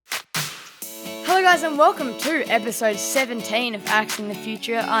Hello guys and welcome to episode 17 of Axing the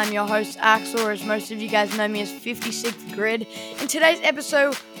Future. I'm your host Axel, or as most of you guys know me as 56th Grid. In today's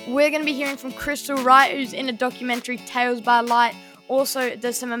episode, we're going to be hearing from Crystal Wright, who's in a documentary Tales by Light. Also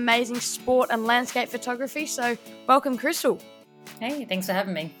does some amazing sport and landscape photography, so welcome Crystal. Hey, thanks for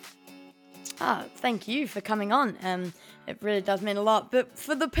having me. Thank you for coming on. It really does mean a lot. But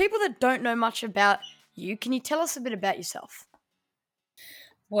for the people that don't know much about you, can you tell us a bit about yourself?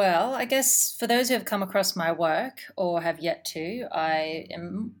 Well, I guess for those who have come across my work or have yet to, I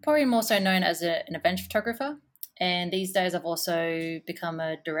am probably more so known as an adventure photographer. And these days I've also become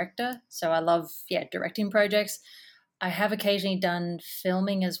a director. So I love, directing projects. I have occasionally done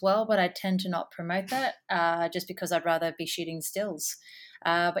filming as well, but I tend to not promote that just because I'd rather be shooting stills.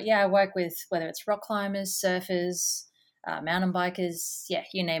 But I work with whether it's rock climbers, surfers, mountain bikers,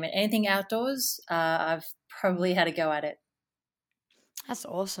 you name it. Anything outdoors, I've probably had a go at it. That's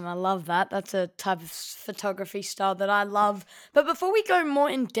awesome. I love that. That's a type of photography style that I love. But before we go more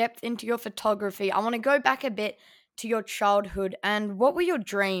in depth into your photography, I want to go back a bit to your childhood and what were your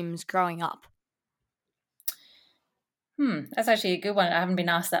dreams growing up? That's actually a good one. I haven't been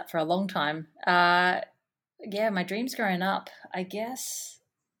asked that for a long time. My dreams growing up, I guess.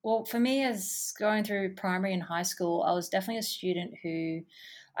 Well, for me, as going through primary and high school, I was definitely a student who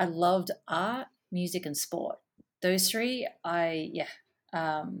I loved art, music, and sport. Those three, I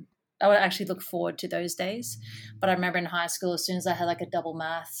would actually look forward to those days. But I remember in high school, as soon as I had like a double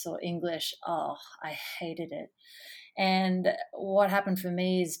maths or English, I hated it. And what happened for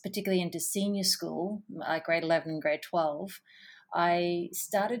me is, particularly into senior school, like grade 11 and grade 12, I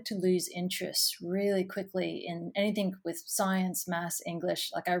started to lose interest really quickly in anything with science, maths, English.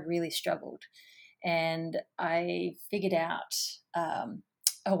 Like I really struggled. And I figured out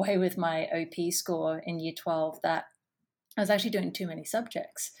a way with my OP score in year 12 that I was actually doing too many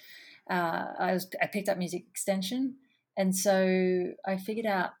subjects. I picked up music extension. And so I figured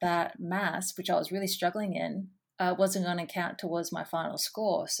out that maths, which I was really struggling in, wasn't going to count towards my final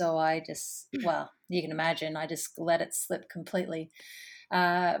score. So you can imagine, I just let it slip completely.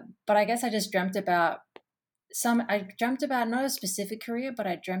 But I guess I just dreamt about not a specific career, but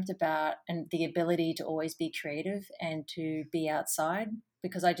I dreamt about and the ability to always be creative and to be outside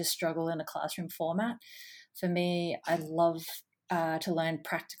because I just struggle in a classroom format. For me, I love to learn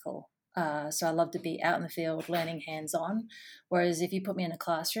practical. So I love to be out in the field learning hands-on. Whereas if you put me in a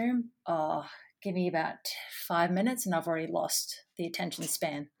classroom, give me about 5 minutes and I've already lost the attention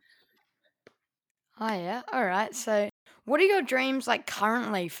span. Oh, yeah. All right. So what are your dreams like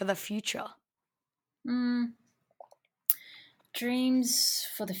currently for the future? Dreams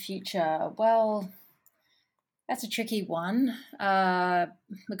for the future. Well, that's a tricky one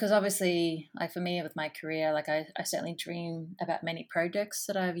because obviously, like for me with my career, like I certainly dream about many projects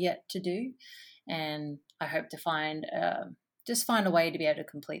that I've yet to do, and I hope to find a way to be able to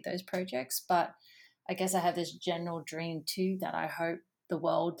complete those projects. But I guess I have this general dream too that I hope the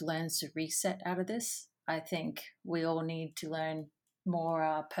world learns to reset out of this. I think we all need to learn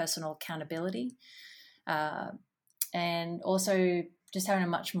more personal accountability, and also just having a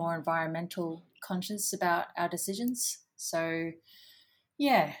much more environmental conscious about our decisions. So,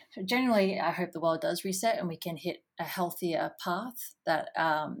 generally, I hope the world does reset and we can hit a healthier path that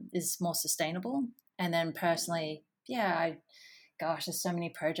is more sustainable. And then personally, there's so many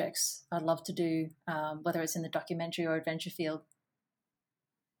projects I'd love to do, whether it's in the documentary or adventure field.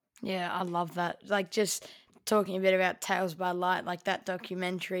 Yeah, I love that. Like just talking a bit about Tales by Light, like that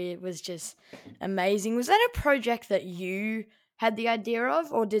documentary, it was just amazing. Was that a project that you had the idea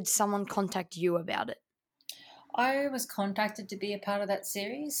of, or did someone contact you about it? I was contacted to be a part of that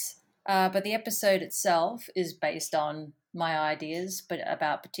series, but the episode itself is based on my ideas, but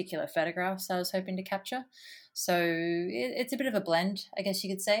about particular photographs I was hoping to capture. So it's a bit of a blend, I guess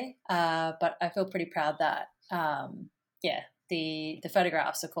you could say. But I feel pretty proud that, the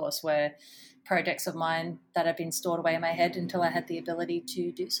photographs, of course, were projects of mine that had been stored away in my head until I had the ability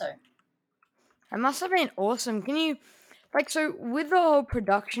to do so. It must have been awesome. Can you, like, so with the whole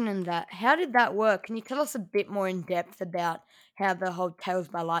production and that, how did that work? Can you tell us a bit more in depth about how the whole Tales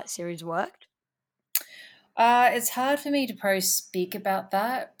by Light series worked? It's hard for me to probably speak about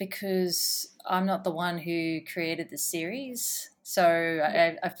that because I'm not the one who created the series. So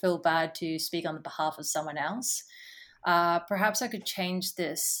I feel bad to speak on the behalf of someone else. Perhaps I could change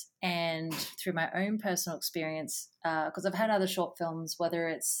this and through my own personal experience, because I've had other short films, whether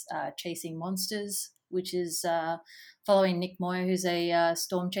it's Chasing Monsters, which is following Nick Moyer, who's a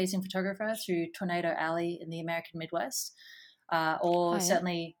storm chasing photographer through Tornado Alley in the American Midwest, Oh, or yeah.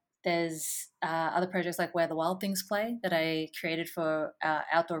 certainly There's other projects like Where the Wild Things Play that I created for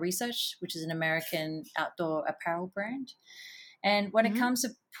Outdoor Research, which is an American outdoor apparel brand. And when it Mm-hmm. comes to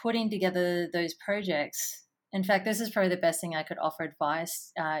putting together those projects, in fact, this is probably the best thing I could offer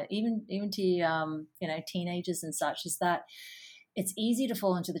advice, even to teenagers and such, is that it's easy to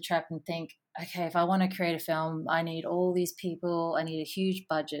fall into the trap and think, okay, if I want to create a film, I need all these people, I need a huge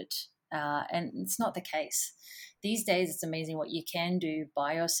budget, and it's not the case. These days, it's amazing what you can do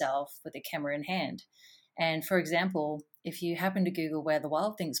by yourself with a camera in hand. And for example, if you happen to Google Where the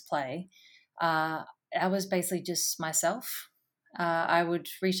Wild Things Play, I was basically just myself. I would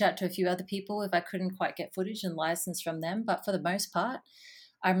reach out to a few other people if I couldn't quite get footage and license from them. But for the most part,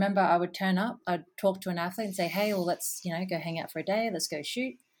 I remember I would turn up, I'd talk to an athlete and say, hey, well, let's, go hang out for a day. Let's go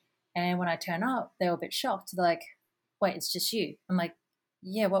shoot. And when I turn up, they were a bit shocked. They're like, wait, it's just you. I'm like,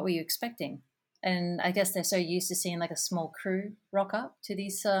 yeah, what were you expecting? And I guess they're so used to seeing like a small crew rock up to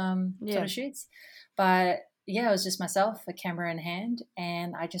these sort Yeah. of shoots. But yeah, it was just myself, a camera in hand,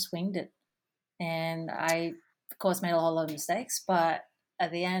 and I just winged it. And I, of course, made a whole lot of mistakes. But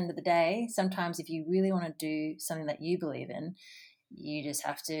at the end of the day, sometimes if you really want to do something that you believe in, you just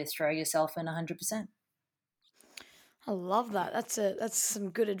have to throw yourself in 100%. I love that. That's some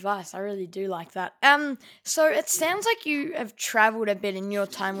good advice. I really do like that. So it sounds like you have traveled a bit in your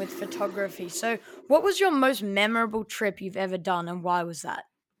time with photography. So what was your most memorable trip you've ever done, and why was that?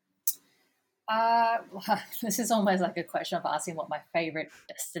 Uh, this is almost like a question of asking what my favorite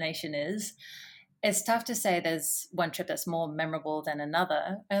destination is. It's tough to say there's one trip that's more memorable than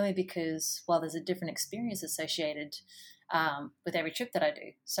another, only because, well, there's a different experience associated with every trip that I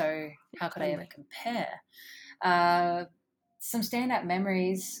do. So how could I ever Totally. compare? Uh, some standout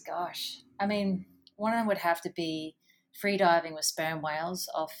memories, gosh. I mean, one of them would have to be free diving with sperm whales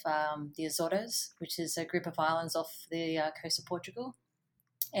off the Azores, which is a group of islands off the coast of Portugal.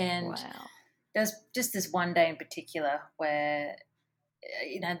 And Wow. there's just this one day in particular where,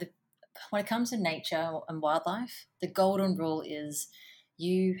 when it comes to nature and wildlife, the golden rule is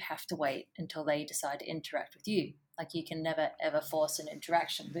you have to wait until they decide to interact with you. Like you can never ever force an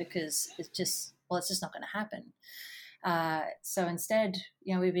interaction because it's just not going to happen. So instead,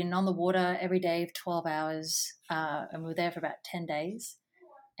 we've been on the water every day for 12 hours, and we were there for about 10 days.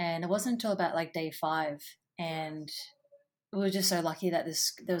 And it wasn't until about like day 5, and we were just so lucky that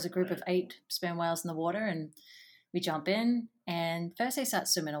there was a group of 8 sperm whales in the water, and we jump in, and first they start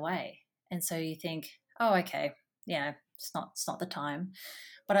swimming away, and so you think, oh, okay, it's not the time.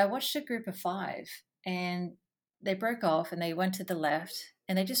 But I watched a group of 5, and they broke off, and they went to the left,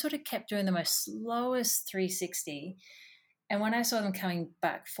 and they just sort of kept doing the most slowest 360. And when I saw them coming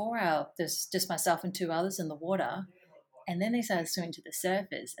back for there's just myself and 2 others in the water, and then they started swimming to the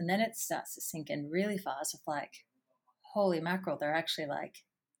surface, and then it starts to sink in really fast with like, holy mackerel, they're actually like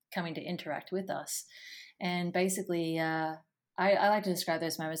coming to interact with us. And basically, I like to describe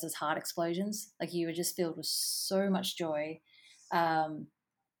those moments as heart explosions. Like you were just filled with so much joy.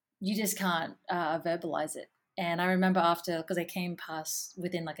 You just can't verbalize it. And I remember after, because they came past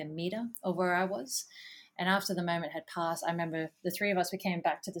within like a meter of where I was. And after the moment had passed, I remember the 3 of us, we came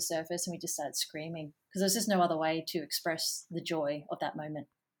back to the surface and we just started screaming because there's just no other way to express the joy of that moment.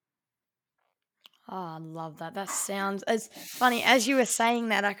 Oh, I love that. That sounds as funny as you were saying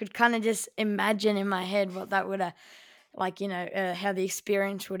that. I could kind of just imagine in my head what that would have, how the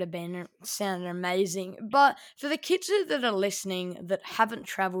experience would have been. It sounded amazing. But for the kids that are listening that haven't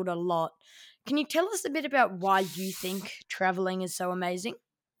traveled a lot, can you tell us a bit about why you think traveling is so amazing?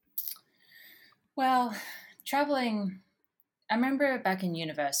 Well, traveling, I remember back in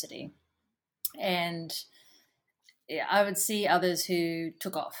university, and yeah, I would see others who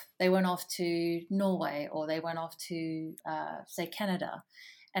took off. They went off to Norway or they went off to, say, Canada.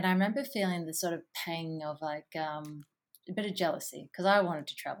 And I remember feeling the sort of pang of like a bit of jealousy because I wanted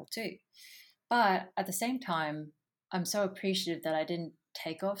to travel too. But at the same time, I'm so appreciative that I didn't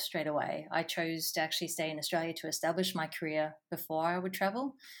take off straight away. I chose to actually stay in Australia to establish my career before I would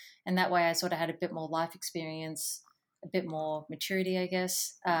travel. And that way I sort of had a bit more life experience, a bit more maturity, I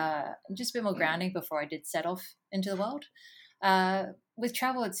guess, just a bit more grounding before I did set off into the world. With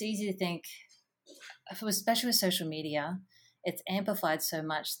travel, it's easy to think, especially with social media, it's amplified so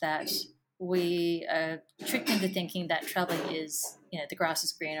much that we are tricked into thinking that traveling is, the grass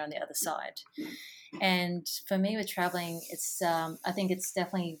is greener on the other side. And for me, with traveling, I think it's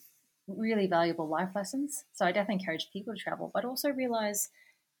definitely really valuable life lessons. So I definitely encourage people to travel, but also realize,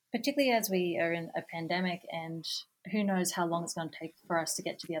 particularly as we are in a pandemic and who knows how long it's going to take for us to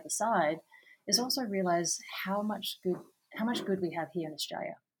get to the other side, is also realize how much good we have here in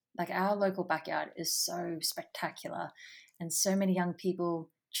Australia. Like our local backyard is so spectacular, and so many young people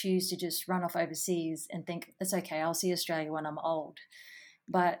choose to just run off overseas and think it's okay, I'll see Australia when I'm old.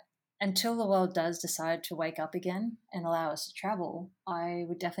 But until the world does decide to wake up again and allow us to travel, I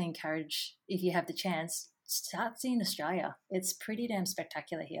would definitely encourage, if you have the chance, start seeing Australia. It's pretty damn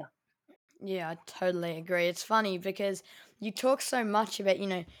spectacular here. Yeah, I totally agree. It's funny because you talk so much about,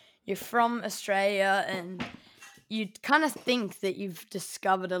 you're from Australia and you kind of think that you've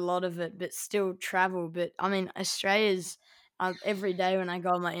discovered a lot of it, but still travel. But I mean, Australia's every day when I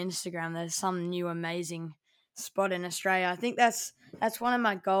go on my Instagram, there's some new amazing spot in Australia. I think that's one of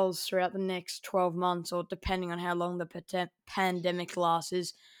my goals throughout the next 12 months, or depending on how long the pandemic lasts,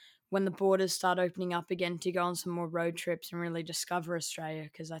 is when the borders start opening up again to go on some more road trips and really discover Australia,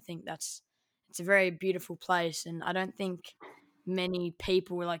 because I think it's a very beautiful place, and I don't think many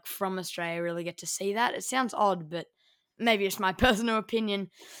people like from Australia really get to see that. It sounds odd, but maybe it's my personal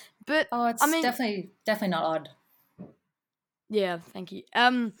opinion. But Oh, I it's mean, definitely not odd. yeah, thank you.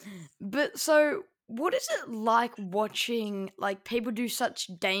 But so what is it like watching like people do such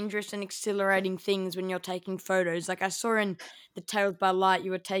dangerous and exhilarating things when you're taking photos? Like I saw in the Tales by Light,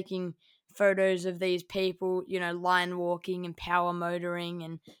 you were taking photos of these people, line walking and power motoring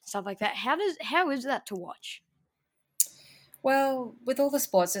and stuff like that. How is that to watch? Well, with all the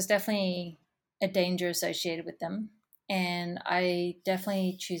sports, there's definitely a danger associated with them. And I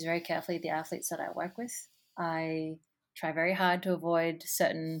definitely choose very carefully the athletes that I work with. I try very hard to avoid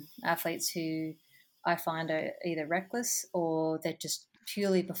certain athletes who I find are either reckless or they're just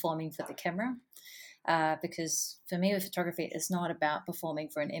purely performing for the camera. Because for me, with photography, it's not about performing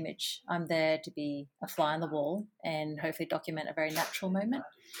for an image. I'm there to be a fly on the wall and hopefully document a very natural moment.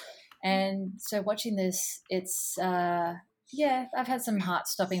 And so watching this, it's yeah, I've had some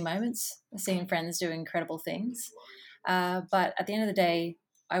heart-stopping moments, seeing friends do incredible things. But at the end of the day,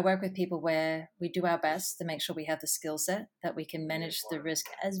 I work with people where we do our best to make sure we have the skill set that we can manage the risk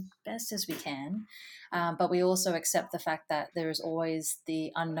as best as we can. But we also accept the fact that there is always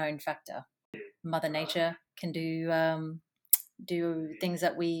the unknown factor. Mother Nature can do things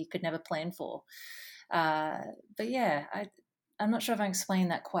that we could never plan for. But yeah, I'm not sure if I explained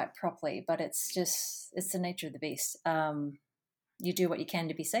that quite properly, but it's the nature of the beast. You do what you can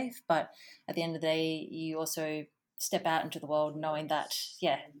to be safe, but at the end of the day, you also step out into the world knowing that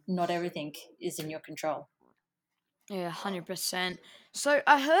yeah, not everything is in your control. Yeah, 100%. So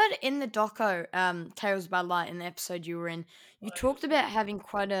I heard in the doco, Tales by Light, in the episode you were in, you talked about having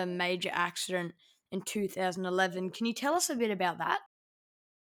quite a major accident in 2011. Can you tell us a bit about that?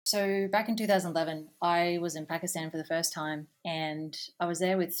 So back in 2011, I was in Pakistan for the first time, and I was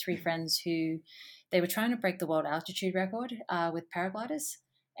there with three friends who they were trying to break the world altitude record with paragliders,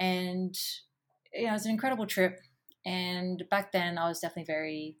 and it was an incredible trip. And back then, I was definitely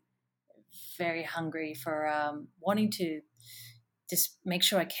very, very hungry for wanting to just make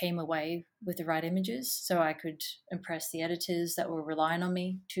sure I came away with the right images so I could impress the editors that were relying on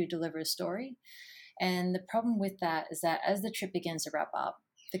me to deliver a story. And the problem with that is that as the trip begins to wrap up,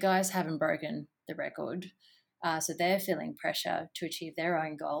 the guys haven't broken the record. So they're feeling pressure to achieve their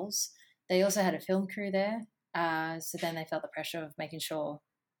own goals. They also had a film crew there. So then they felt the pressure of making sure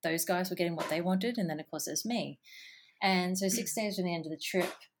those guys were getting what they wanted. And then, of course, there's me. And so 6 days from the end of the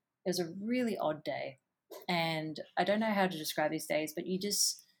trip, it was a really odd day. And I don't know how to describe these days, but you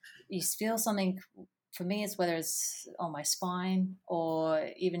feel something. For me, it's whether it's on my spine or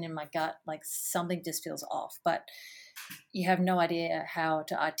even in my gut, like something just feels off. But you have no idea how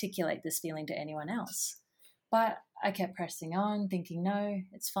to articulate this feeling to anyone else. But I kept pressing on, thinking, no,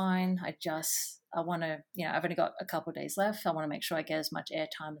 it's fine. I want to, I've only got a couple of days left. I want to make sure I get as much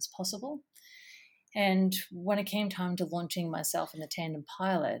airtime as possible. And when it came time to launching myself in the tandem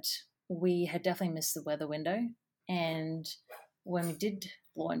pilot, we had definitely missed the weather window. And when we did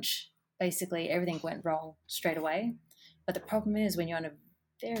launch, basically everything went wrong straight away. But the problem is when you're on a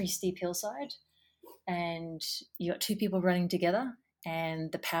very steep hillside and you got two people running together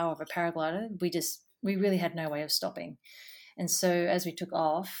and the power of a paraglider, we really had no way of stopping. And so as we took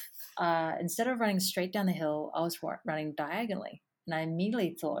off, instead of running straight down the hill, I was running diagonally. And I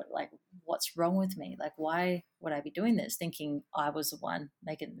immediately thought, like, what's wrong with me? Like, why would I be doing this? Thinking I was the one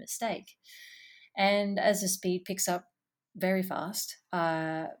making the mistake. And as the speed picks up very fast,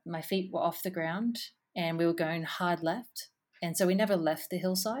 my feet were off the ground and we were going hard left. And so we never left the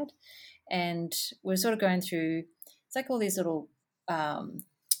hillside. And we're sort of going through, it's like all these little,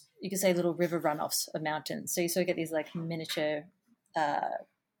 you could say little river runoffs of mountains. So you sort of get these like miniature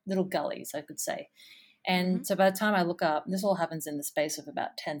little gullies, I could say. And so by the time I look up, this all happens in the space of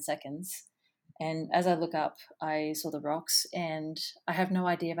about 10 seconds. And as I look up, I saw the rocks, and I have no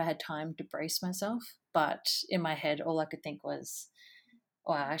idea if I had time to brace myself. But in my head, all I could think was,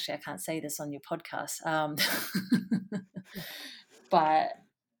 well, actually, I can't say this on your podcast. But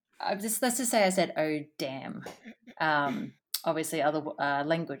let's just say I said, "Oh, damn." Obviously, other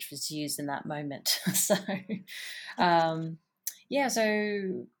language was used in that moment. So, um, yeah.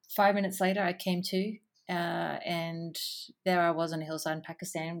 So 5 minutes later, I came to, and there I was on a hillside in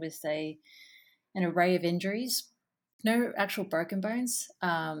Pakistan with an array of injuries. No actual broken bones.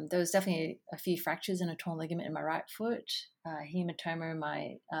 There was definitely a few fractures and a torn ligament in my right foot, hematoma in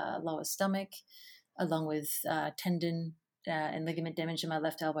my lower stomach, along with tendon and ligament damage in my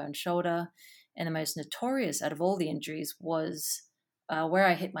left elbow and shoulder. And the most notorious out of all the injuries was where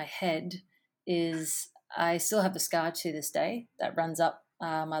I hit my head. Is I still have the scar to this day that runs up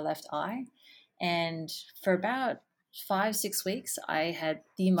my left eye, and for about 5 6 weeks, I had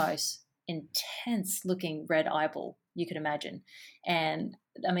the most intense looking red eyeball you could imagine. And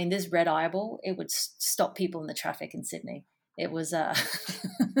I mean, this red eyeball, it would stop people in the traffic in Sydney. It was Jeez.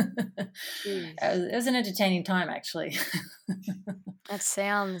 it was an entertaining time, actually. That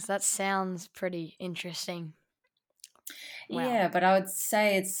sounds pretty interesting. Wow. Yeah, but I would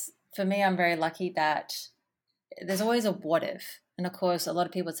say it's for me, I'm very lucky that there's always a what if. And of course, a lot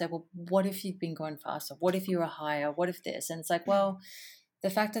of people would say, well, what if you've been going faster? What if you were higher? What if this? And it's like, well, the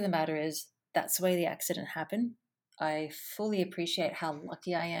fact of the matter is that's the way the accident happened. I fully appreciate how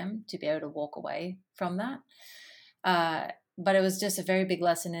lucky I am to be able to walk away from that. But it was just a very big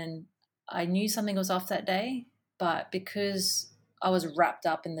lesson in I knew something was off that day, but because I was wrapped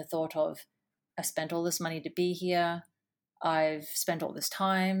up in the thought of I spent all this money to be here, I've spent all this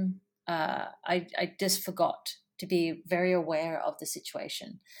time, I just forgot to be very aware of the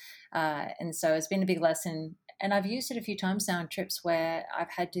situation. And so it's been a big lesson. And I've used it a few times now in trips where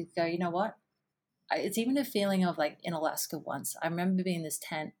I've had to go, you know what? It's even a feeling of like in Alaska once. I remember being in this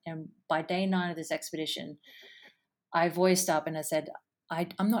tent, and by day 9 of this expedition, I voiced up and I said,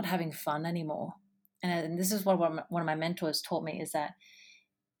 I'm not having fun anymore. And this is what one of my mentors taught me is that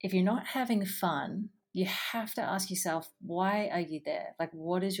if you're not having fun, you have to ask yourself, why are you there? Like,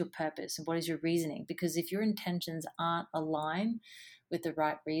 what is your purpose and what is your reasoning? Because if your intentions aren't aligned with the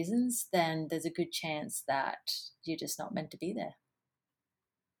right reasons, then there's a good chance that you're just not meant to be there.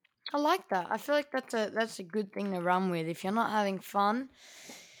 I like that. I feel like that's a good thing to run with. If you're not having fun,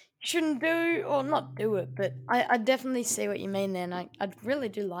 you shouldn't do or not do it. But I definitely see what you mean there, and I really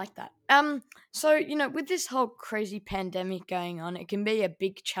do like that. So with this whole crazy pandemic going on, it can be a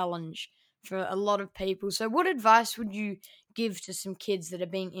big challenge for a lot of people. So what advice would you give to some kids that are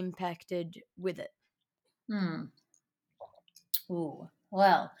being impacted with it? Hmm. Ooh.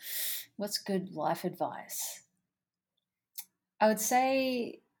 Well, what's good life advice? I would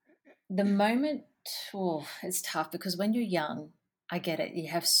say the moment, oh, it's tough because when you're young, I get it. You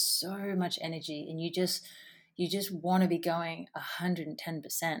have so much energy and you just want to be going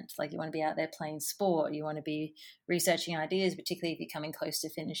 110%. Like you want to be out there playing sport, you want to be researching ideas, particularly if you're coming close to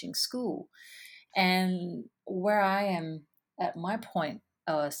finishing school. And where I am at my point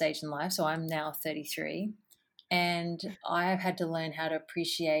stage in life, so I'm now 33, and I've had to learn how to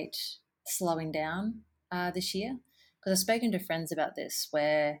appreciate slowing down this year because I've spoken to friends about this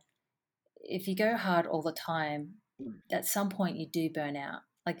where if you go hard all the time, at some point you do burn out.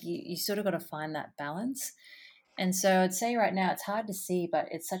 Like you sort of got to find that balance. And so I'd say right now it's hard to see, but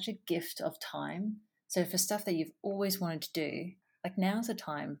it's such a gift of time. So for stuff that you've always wanted to do, like now's the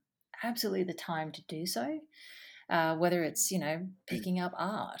time, absolutely the time to do so. Whether it's picking up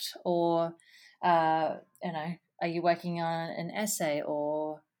art or are you working on an essay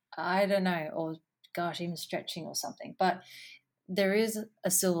or I don't know, or gosh, even stretching or something. But there is a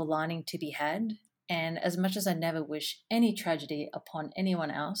silver lining to be had. And as much as I never wish any tragedy upon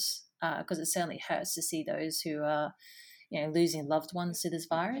anyone else, because it certainly hurts to see those who are, losing loved ones to this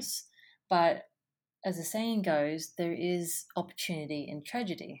virus. But as the saying goes, there is opportunity in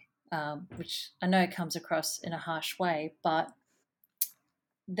tragedy, which I know comes across in a harsh way, but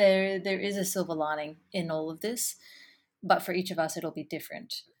there is a silver lining in all of this. But for each of us, it'll be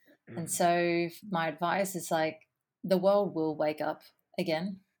different. And so my advice is like, the world will wake up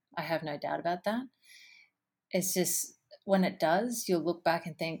again. I have no doubt about that. It's just when it does, you'll look back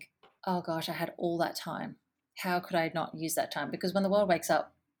and think, oh gosh, I had all that time. How could I not use that time? Because when the world wakes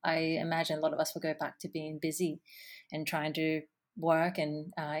up, I imagine a lot of us will go back to being busy and trying to work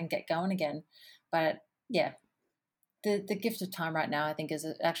and get going again. But yeah, the gift of time right now, I think, is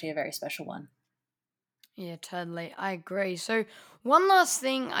actually a very special one. Yeah, totally. I agree. So, one last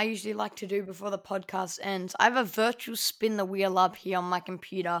thing I usually like to do before the podcast ends, I have a virtual spin the wheel up here on my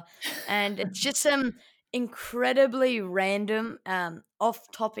computer, and it's just some incredibly random,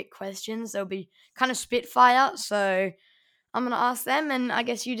 off topic questions. They'll be kind of spitfire. So, I'm going to ask them, and I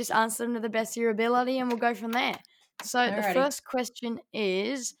guess you just answer them to the best of your ability, and we'll go from there. So the Alrighty. first question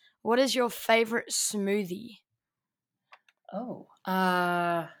is, what is your favorite smoothie? Oh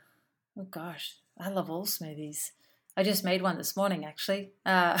gosh, I love all smoothies. I just made one this morning, actually.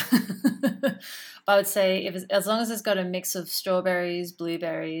 I would say as long as it's got a mix of strawberries,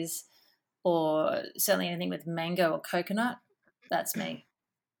 blueberries, or certainly anything with mango or coconut, that's me.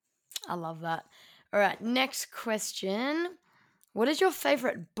 I love that. All right, next question. What is your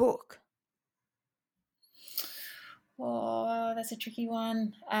favorite book? Oh, that's a tricky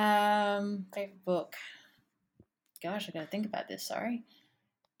one. Favorite book. Gosh, I got to think about this. Sorry.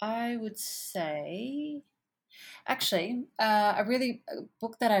 I would say, actually, a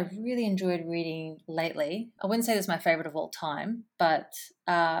book that I really enjoyed reading lately. I wouldn't say this is my favorite of all time, but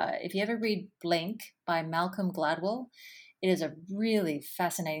if you ever read Blink by Malcolm Gladwell, it is a really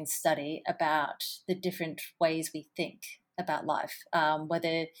fascinating study about the different ways we think about life.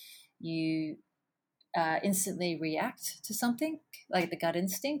 Whether you instantly react to something like the gut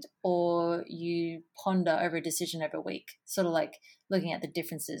instinct, or you ponder over a decision over a week, sort of like looking at the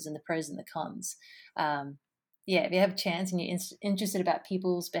differences and the pros and the cons. Yeah, if you have a chance and you're interested about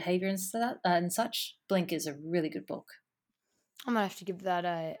people's behavior and such, Blink is a really good book. I'm going to have to give that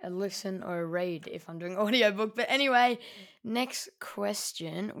a listen or a read if I'm doing audiobook. But anyway, next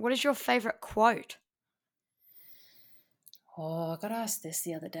question. What is your favorite quote? Oh, I got asked this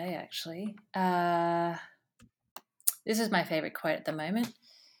the other day, actually. This is my favorite quote at the moment.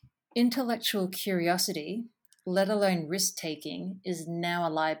 Intellectual curiosity, let alone risk taking, is now a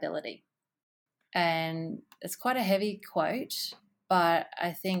liability. And it's quite a heavy quote, but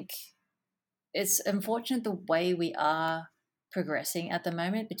I think it's unfortunate the way we are progressing at the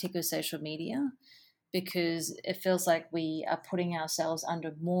moment, particularly social media, because it feels like we are putting ourselves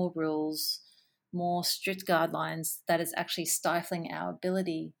under more rules, more strict guidelines that is actually stifling our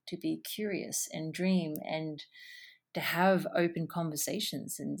ability to be curious and dream and to have open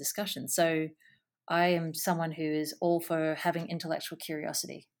conversations and discussions. So I am someone who is all for having intellectual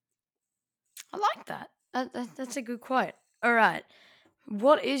curiosity. I like that. That's a good quote. All right.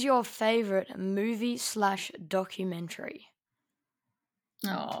 What is your favorite movie/documentary?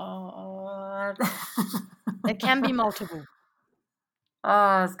 Oh, It can be multiple.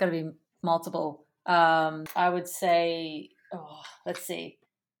 oh, it's got to be multiple. I would say, let's see.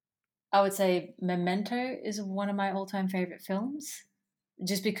 I would say Memento is one of my all-time favorite films.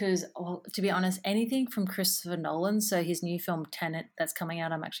 Just because, well, to be honest, anything from Christopher Nolan, so his new film Tenet that's coming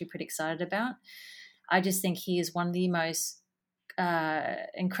out, I'm actually pretty excited about. I just think he is one of the most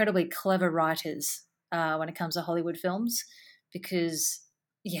incredibly clever writers when it comes to Hollywood films, because,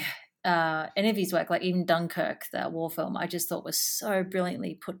 yeah, any of his work, like even Dunkirk, that war film, I just thought was so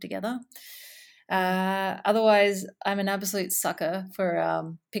brilliantly put together. Otherwise, I'm an absolute sucker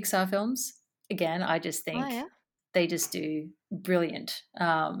for Pixar films. Again, I just Oh, think yeah. they just do brilliant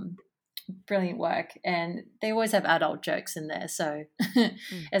work, and they always have adult jokes in there. So Mm.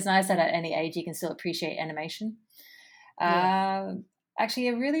 it's nice that at any age you can still appreciate animation. Yeah. Actually,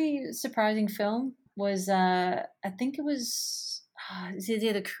 a really surprising film was I think it was it's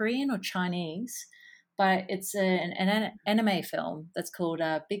either Korean or Chinese, but it's an anime film that's called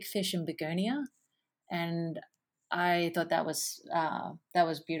Big Fish in Begonia, and I thought that was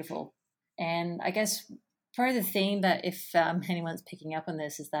beautiful. And I guess part of the theme that if anyone's picking up on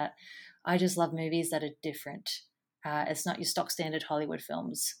this is that I just love movies that are different. It's not your stock standard Hollywood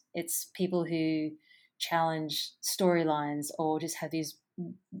films. It's people who challenge storylines or just have these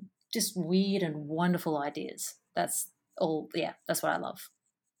just weird and wonderful ideas. That's all. Yeah, that's what I love.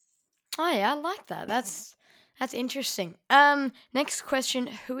 Oh, yeah, I like that. That's interesting. Next question.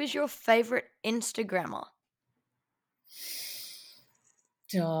 Who is your favorite Instagrammer?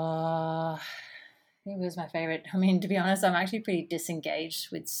 Uh, it was my favorite. I mean, to be honest, I'm actually pretty disengaged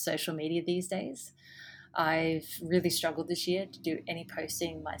with social media these days. I've really struggled this year to do any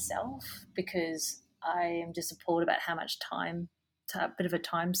posting myself because I am just appalled about how much time, a bit of a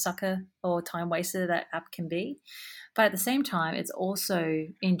time sucker or time waster that app can be. But at the same time, it's also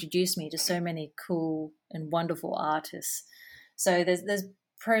introduced me to so many cool and wonderful artists. So there's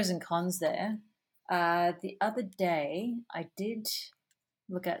pros and cons there. The other day, I did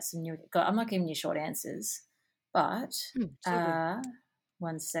look at some new. God, I'm not giving you short answers, but So good.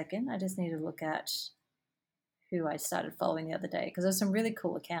 1 second. I just need to look at who I started following the other day because there's some really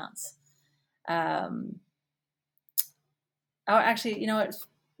cool accounts. Um, oh, actually, you know what?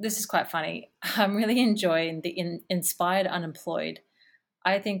 This is quite funny. I'm really enjoying the Inspired Unemployed.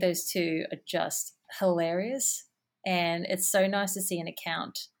 I think those two are just hilarious, and it's so nice to see an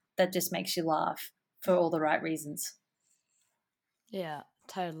account that just makes you laugh for all the right reasons. Yeah,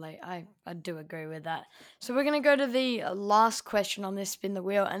 totally. I do agree with that. So we're going to go to the last question on this spin the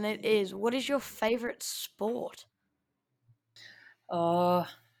wheel, and it is, what is your favorite sport? Oh,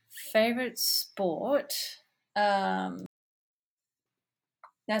 favorite sport. Um,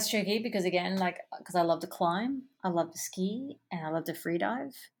 that's tricky because again, because I love to climb, I love to ski, and I love to free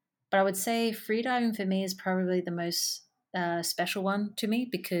dive. But I would say free diving for me is probably the most special one to me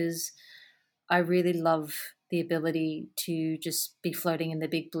because I really love the ability to just be floating in the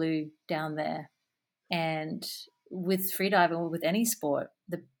big blue down there. And with freediving or with any sport,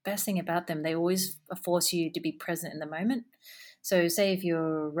 the best thing about them, they always force you to be present in the moment. So, say if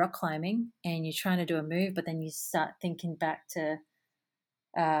you're rock climbing and you're trying to do a move, but then you start thinking back to,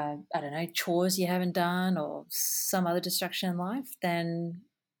 I don't know, chores you haven't done or some other distraction in life, then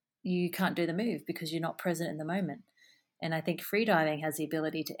you can't do the move because you're not present in the moment. And I think freediving has the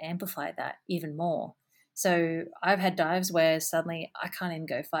ability to amplify that even more. So I've had dives where suddenly I can't even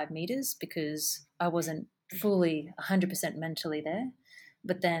go 5 meters because I wasn't fully 100% mentally there.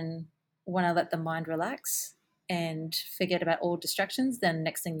 But then when I let the mind relax and forget about all distractions, then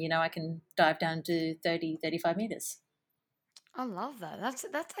next thing you know, I can dive down to 30, 35 meters. I love that. That's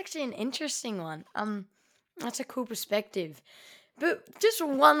actually an interesting one. That's a cool perspective. But just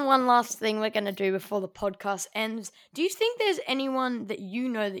one last thing we're gonna do before the podcast ends. Do you think there's anyone that you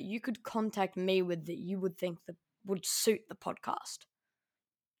know that you could contact me with that you would think that would suit the podcast?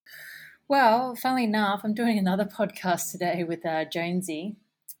 Well, funnily enough, I'm doing another podcast today with Jonesy,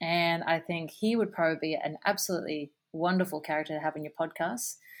 and I think he would probably be an absolutely wonderful character to have on your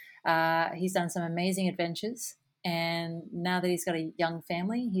podcast. He's done some amazing adventures, and now that he's got a young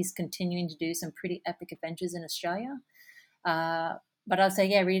family, he's continuing to do some pretty epic adventures in Australia. But I'd say,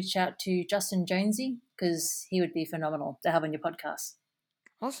 yeah, reach out to Justin Jonesy because he would be phenomenal to have on your podcast.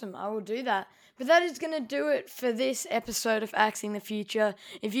 Awesome, I will do that. But that is going to do it for this episode of Axing the Future.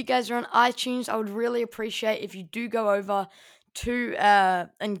 If you guys are on iTunes, I would really appreciate if you do go over to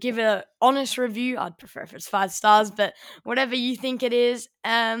and give it an honest review. I'd prefer if it's 5 stars, but whatever you think it is.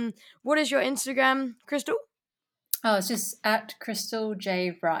 What is your Instagram, Crystal? Oh, it's just at Crystal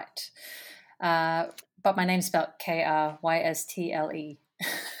J Wright. But my name's spelled Krystle.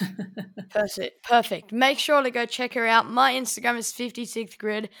 Perfect. Make sure to go check her out. My Instagram is 56th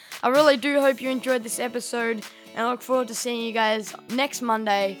Grid. I really do hope you enjoyed this episode, and I look forward to seeing you guys next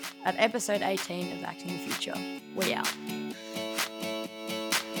Monday at episode 18 of Acting the Future. We out.